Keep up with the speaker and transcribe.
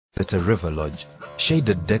Exeter River Lodge,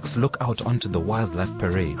 shaded decks look out onto the wildlife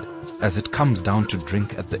parade as it comes down to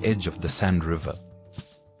drink at the edge of the Sand River.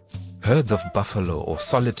 Herds of buffalo or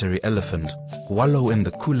solitary elephant wallow in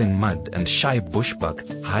the cooling mud, and shy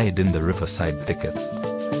bushbuck hide in the riverside thickets.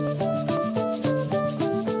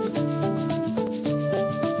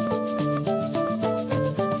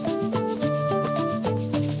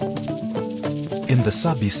 In the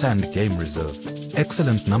Sabi Sands Game Reserve,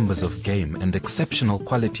 excellent numbers of game and exceptional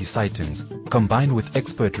quality sightings combine with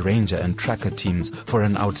expert ranger and tracker teams for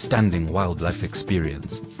an outstanding wildlife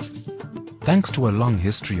experience. Thanks to a long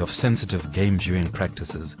history of sensitive game viewing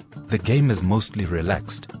practices, the game is mostly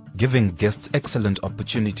relaxed, giving guests excellent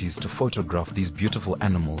opportunities to photograph these beautiful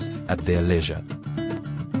animals at their leisure.